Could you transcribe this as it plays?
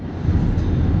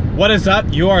What is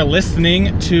up? You are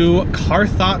listening to Car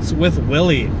Thoughts with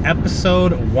Willie,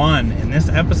 episode 1. In this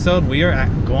episode, we are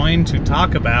going to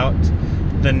talk about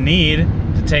the need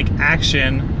to take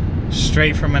action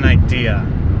straight from an idea.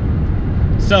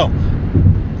 So,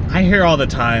 I hear all the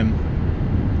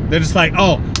time, they're just like,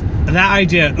 oh, that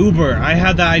idea, Uber. I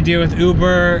had that idea with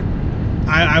Uber.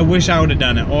 I wish I would have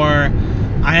done it. Or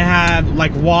I had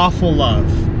like Waffle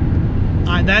Love.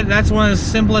 That's one of the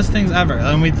simplest things ever.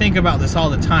 And we think about this all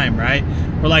the time, right?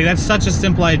 We're like, that's such a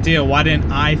simple idea. Why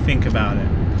didn't I think about it?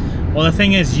 Well, the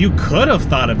thing is, you could have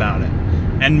thought about it.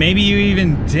 And maybe you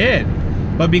even did.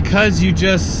 But because you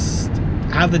just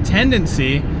have the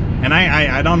tendency, and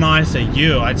I don't know how to say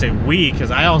you, I'd say we,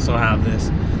 because I also have this.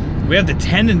 We have the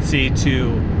tendency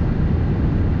to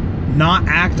not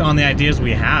act on the ideas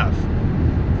we have.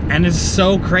 And it's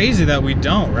so crazy that we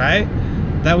don't, right?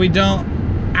 That we don't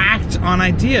act on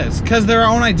ideas because they're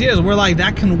our own ideas. We're like,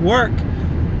 that can work,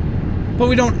 but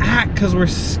we don't act because we're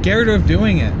scared of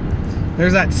doing it.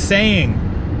 There's that saying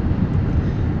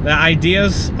that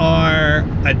ideas are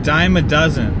a dime a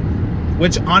dozen,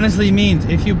 which honestly means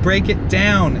if you break it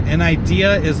down, an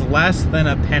idea is less than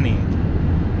a penny.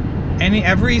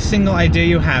 Every single idea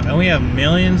you have, and we have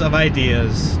millions of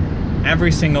ideas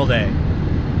every single day,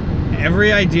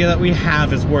 every idea that we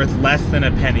have is worth less than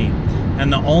a penny.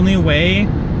 And the only way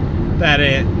that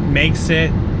it makes it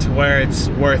to where it's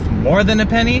worth more than a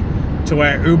penny, to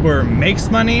where Uber makes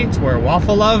money, to where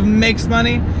Waffle Love makes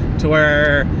money, to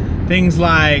where things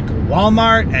like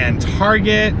Walmart and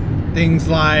Target, things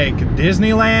like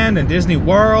Disneyland and Disney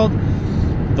World,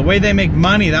 the way they make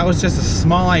money, that was just a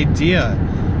small idea.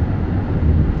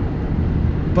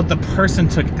 But the person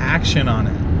took action on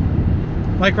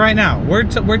it. Like right now, we're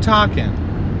talking.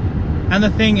 And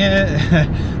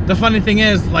the funny thing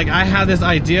is, like, I had this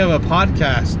idea of a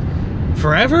podcast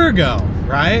forever ago,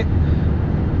 right?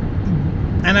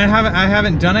 And I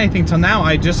haven't done anything till now.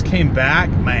 I just came back.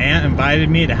 My aunt invited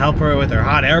me to help her with her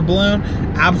hot air balloon.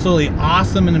 Absolutely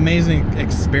awesome and amazing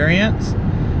experience.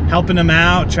 Helping them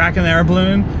out, tracking the air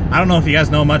balloon. I don't know if you guys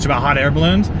know much about hot air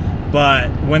balloons, but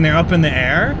when they're up in the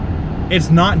air, it's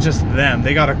not just them.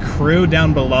 They got a crew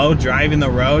down below driving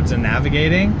the roads and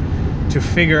navigating to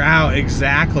figure out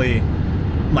exactly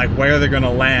like where they're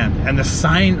gonna land. And the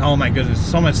science, oh my goodness,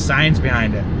 so much science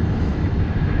behind it.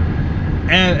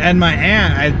 And my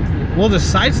aunt, we'll just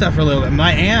sidestep for a little bit.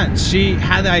 My aunt, she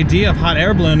had the idea of hot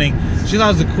air ballooning. She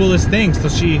thought it was the coolest thing, so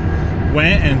she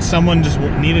went, and someone just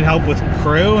needed help with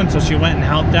crew, and so she went and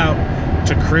helped out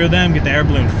to crew them, get the air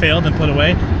balloon filled and put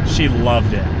away. She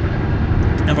loved it.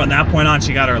 And from that point on,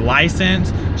 she got her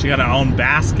license, she got her own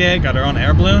basket, got her own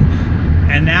air balloon.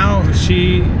 And now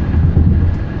she's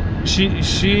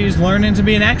learning to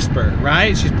be an expert,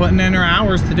 right? She's putting in her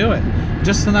hours to do it,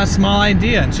 just in that small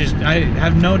idea. And I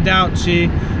have no doubt she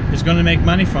is going to make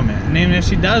money from it. And even if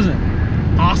she doesn't,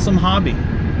 awesome hobby.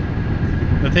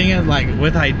 The thing is, like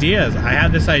with ideas, I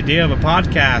had this idea of a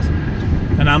podcast,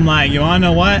 and I'm like, you want to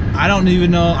know what? I don't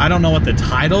know what the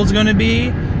title's going to be.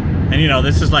 And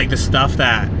this is like the stuff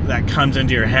that comes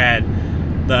into your head,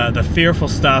 the fearful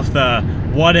stuff, the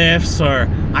what ifs, or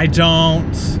I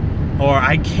don't, or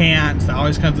I can't, that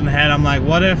always comes in the head. I'm like,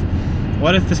 what if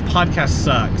this podcast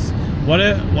sucks?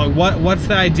 What's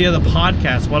the idea of the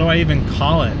podcast? What do I even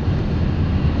call it?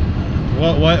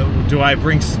 What do I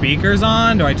bring speakers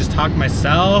on? Do I just talk to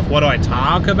myself? What do I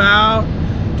talk about?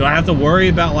 Do I have to worry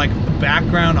about like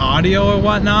background audio or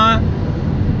whatnot?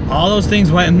 All those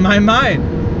things went in my mind.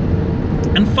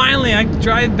 And finally I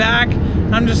drive back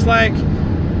and I'm just like,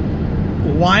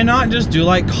 why not just do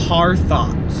like Car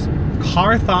Thoughts?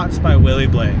 Car Thoughts by Willie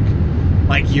Blake.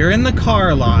 Like, you're in the car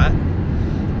a lot,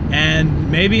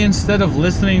 and maybe instead of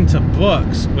listening to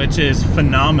books, which is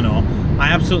phenomenal, I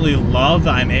absolutely love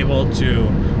that I'm able to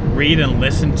read and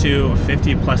listen to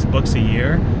 50 plus books a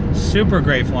year. Super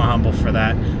grateful and humble for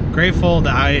that. Grateful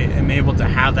that I am able to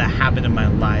have that habit in my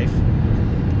life.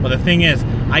 But the thing is,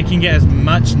 I can get as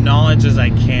much knowledge as I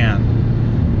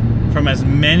can from as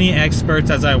many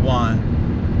experts as I want.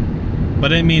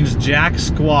 But it means jack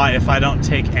squat if I don't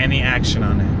take any action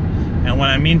on it. And when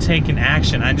I mean taking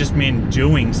action, I just mean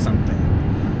doing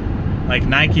something. Like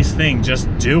Nike's thing, just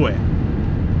do it.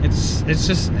 It's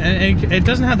just, it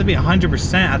doesn't have to be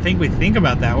 100%. I think we think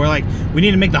about that. We're like, we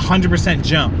need to make the 100%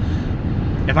 jump.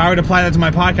 If I were to apply that to my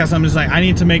podcast, I'm just like, I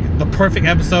need to make the perfect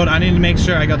episode. I need to make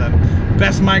sure I got the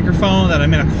best microphone, that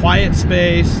I'm in a quiet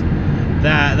space,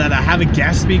 that I have a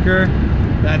guest speaker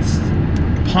that's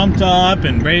pumped up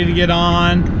and ready to get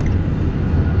on.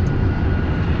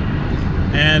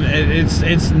 And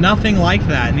it's nothing like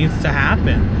that needs to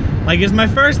happen. Like, it's my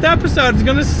first episode. It's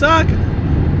gonna suck.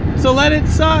 So let it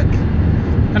suck.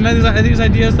 And these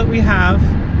ideas that we have,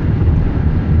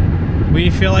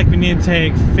 we feel like we need to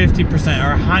take 50%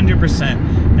 or 100%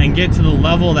 and get to the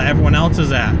level that everyone else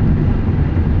is at.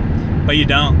 But you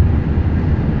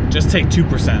don't. Just take 2%.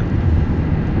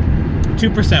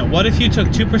 2%. What if you took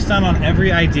 2% on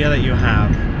every idea that you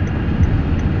have?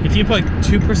 If you put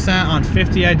 2% on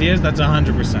 50 ideas, that's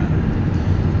 100%.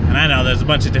 And I know there's a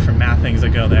bunch of different math things that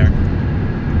go there.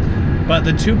 But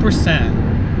the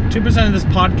 2% of this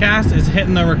podcast is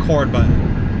hitting the record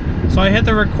button. So I hit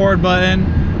the record button.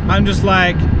 I'm just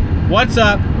like, what's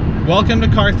up? Welcome to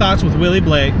Car Thoughts with Willie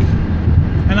Blake.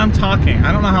 And I'm talking.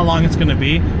 I don't know how long it's going to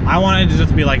be. I want it to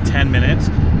just be like 10 minutes.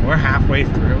 We're halfway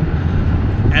through.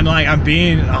 And like, I'm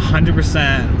being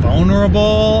 100%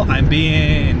 vulnerable. I'm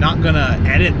being not going to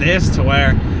edit this to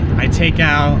where I take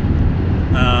out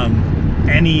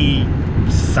any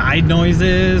side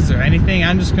noises or anything.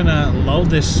 I'm just going to load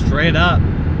this straight up.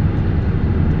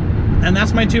 And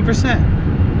that's my 2%.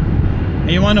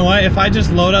 And you want to know what? If I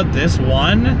just load up this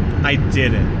one, I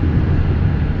did it.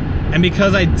 And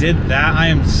because I did that,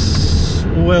 I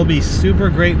will be super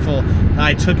grateful that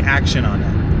I took action on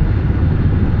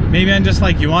it. Maybe I'm just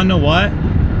like, you want to know what?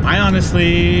 I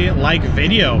honestly like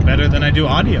video better than I do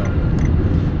audio.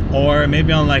 Or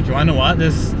maybe I'm like, you want to know what?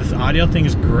 This audio thing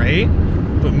is great,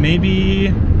 but maybe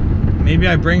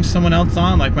I bring someone else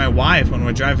on, like my wife, when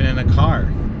we're driving in a car.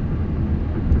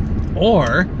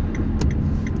 Or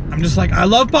I'm just like, I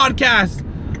love podcasts.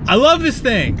 I love this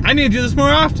thing. I need to do this more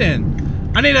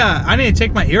often. I need to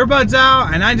take my earbuds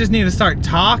out and I just need to start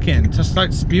talking, to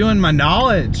start spewing my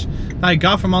knowledge that I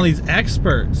got from all these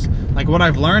experts, like what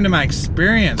I've learned in my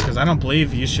experience, because I don't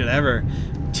believe you should ever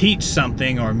teach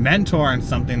something or mentor on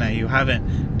something that you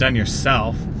haven't done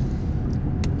yourself,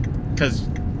 because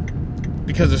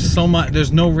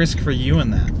there's no risk for you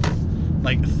in that.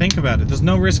 Like, think about it. There's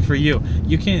no risk for you.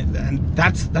 You can't, and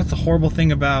that's the horrible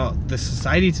thing about the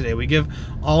society today. We give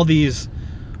all these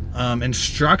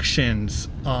instructions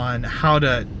on how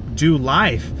to do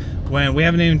life when we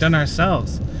haven't even done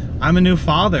ourselves. I'm a new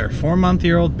father,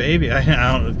 4-month-old baby. I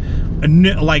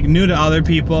don't like, new to other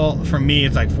people. For me,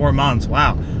 it's like 4 months.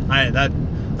 Wow, I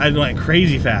went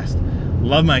crazy fast.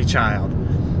 Love my child,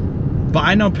 but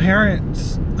I know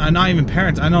parents. Not even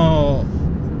parents. I know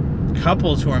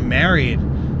couples who are married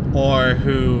or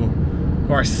who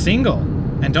are single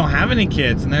and don't have any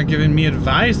kids, and they're giving me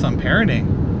advice on parenting.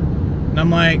 And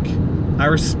I'm like, I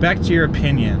respect your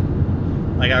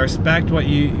opinion. Like, I respect what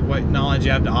knowledge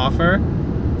you have to offer,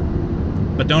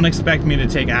 but don't expect me to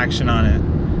take action on it.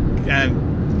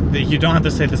 And you don't have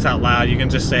to say this out loud. You can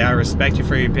just say, I respect you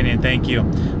for your opinion, thank you.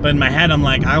 But in my head, I'm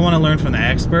like, I want to learn from the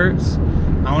experts.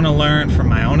 I want to learn from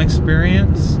my own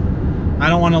experience. I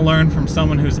don't want to learn from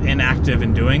someone who's inactive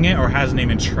in doing it or hasn't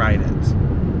even tried it.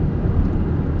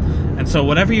 And so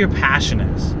whatever your passion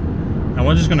is, and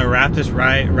we're just going to wrap this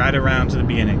right around to the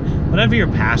beginning. Whatever your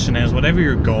passion is, whatever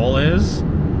your goal is,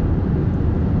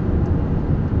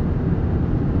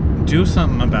 do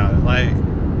something about it. Like,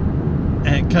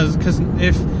 and because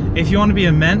if you want to be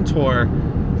a mentor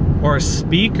or a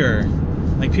speaker,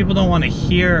 like, people don't want to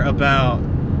hear about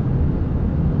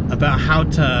how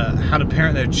to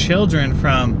parent their children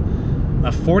from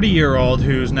a 40-year-old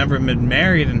who's never been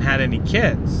married and had any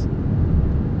kids.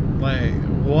 Like,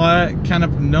 what kind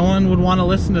of... No one would want to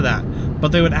listen to that.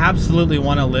 But they would absolutely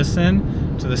want to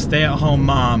listen to the stay-at-home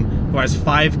mom who has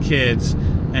 5 kids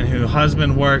and whose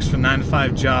husband works for a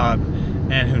 9-to-5 job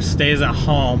and who stays at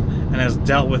home and has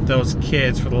dealt with those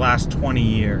kids for the last 20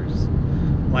 years.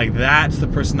 Like, that's the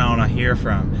person I want to hear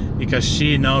from, because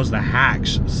she knows the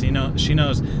hacks. She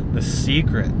knows the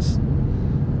secrets.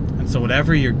 And so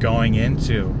whatever you're going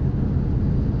into,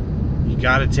 you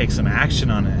got to take some action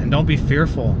on it. And don't be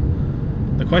fearful.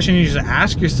 The question you should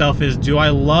ask yourself is, do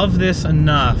I love this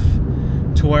enough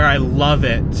to where I love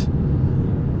it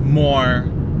more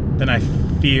than I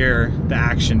fear the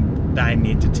action that I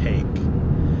need to take?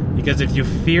 Because if you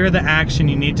fear the action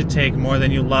you need to take more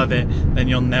than you love it, then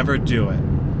you'll never do it.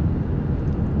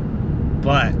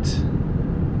 But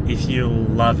if you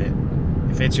love it,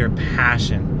 if it's your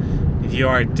passion, if you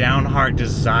are a down-heart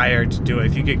desire to do it,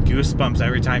 if you get goosebumps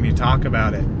every time you talk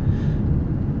about it,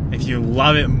 if you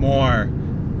love it more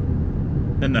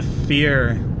than the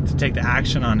fear to take the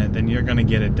action on it, then you're going to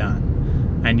get it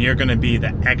done. And you're going to be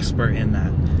the expert in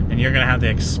that. And you're going to have the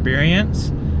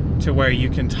experience to where you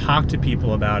can talk to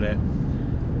people about it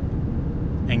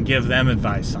and give them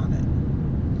advice on it.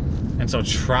 And so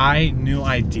try new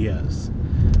ideas.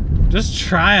 Just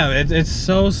try them. It's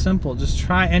so simple. Just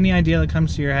try any idea that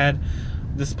comes to your head.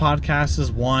 This podcast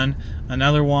is one.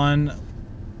 Another one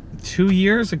 2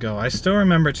 years ago. I still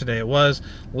remember today. It was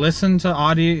listen to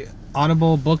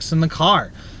Audible books in the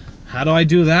car. How do I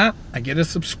do that? I get a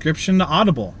subscription to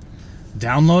Audible.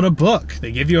 Download a book.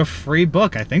 They give you a free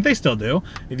book. I think they still do.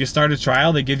 If you start a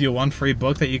trial, they give you one free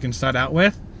book that you can start out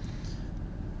with.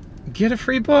 Get a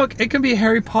free book. It can be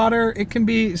Harry Potter. It can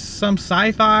be some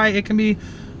sci-fi. It can be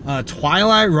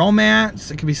Twilight romance.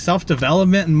 It can be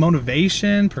self-development and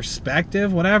motivation,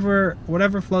 perspective, whatever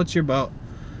floats your boat.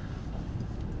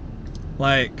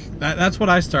 Like, that's what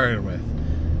I started with.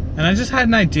 And I just had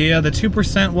an idea. The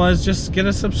 2% was just get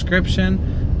a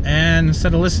subscription, and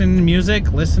instead of listening to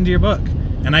music, listen to your book.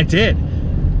 And I did.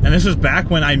 And this was back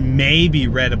when I maybe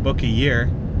read a book a year.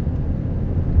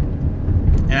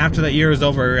 And after that year was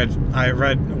over,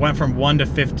 I went from 1 to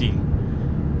 50.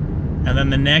 And then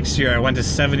the next year I went to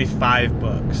 75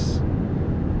 books.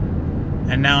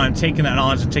 And now I'm taking that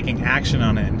knowledge and taking action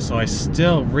on it. And so I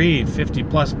still read 50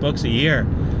 plus books a year,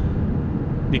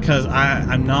 because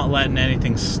I'm not letting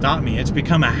anything stop me. It's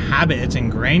become a habit. It's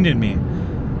ingrained in me.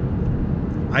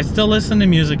 I still listen to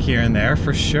music here and there,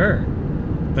 for sure.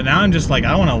 But now I'm just like,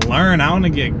 I want to learn. I want to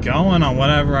get going on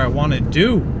whatever I want to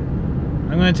do.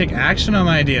 I'm going to take action on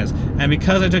my ideas. And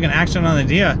because I took an action on the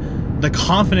idea, the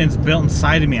confidence built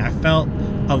inside of me. I felt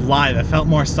alive. I felt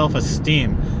more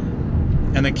self-esteem.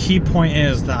 And the key point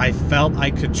is that I felt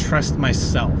I could trust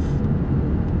myself.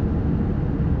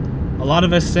 A lot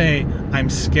of us say, I'm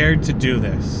scared to do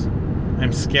this.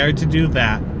 I'm scared to do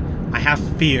that. I have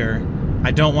fear.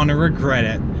 I don't want to regret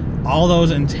it. All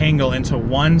those entangle into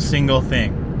one single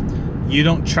thing. You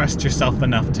don't trust yourself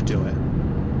enough to do it.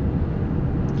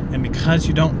 And because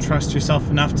you don't trust yourself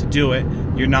enough to do it,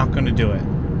 you're not going to do it.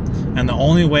 And the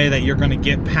only way that you're going to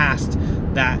get past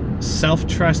that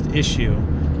self-trust issue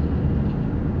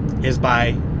is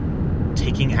by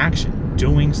taking action,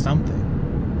 doing something.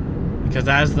 Because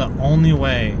that is the only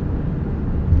way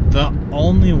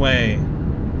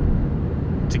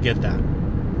to get that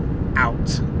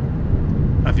out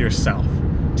of yourself,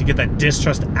 to get that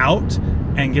distrust out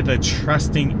and get the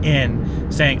trusting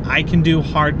in, saying, I can do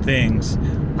hard things.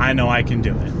 I know I can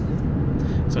do it.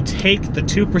 So take the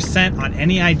 2% on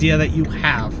any idea that you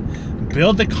have,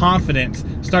 build the confidence,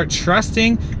 start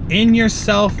trusting in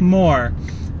yourself more,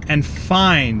 and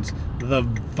find the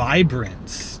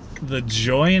vibrance, the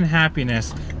joy and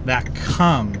happiness that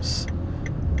comes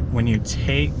when you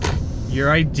take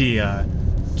your idea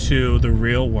to the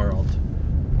real world.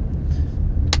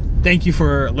 Thank you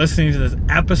for listening to this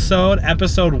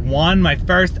episode 1, my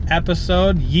first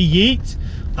episode, yeet,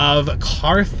 of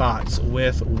Car Thoughts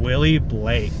with Willie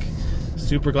Blake.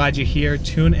 Super glad you're here.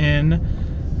 Tune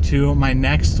in to my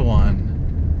next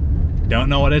one. Don't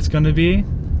know what it's going to be,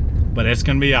 but it's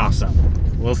going to be awesome.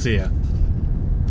 We'll see ya.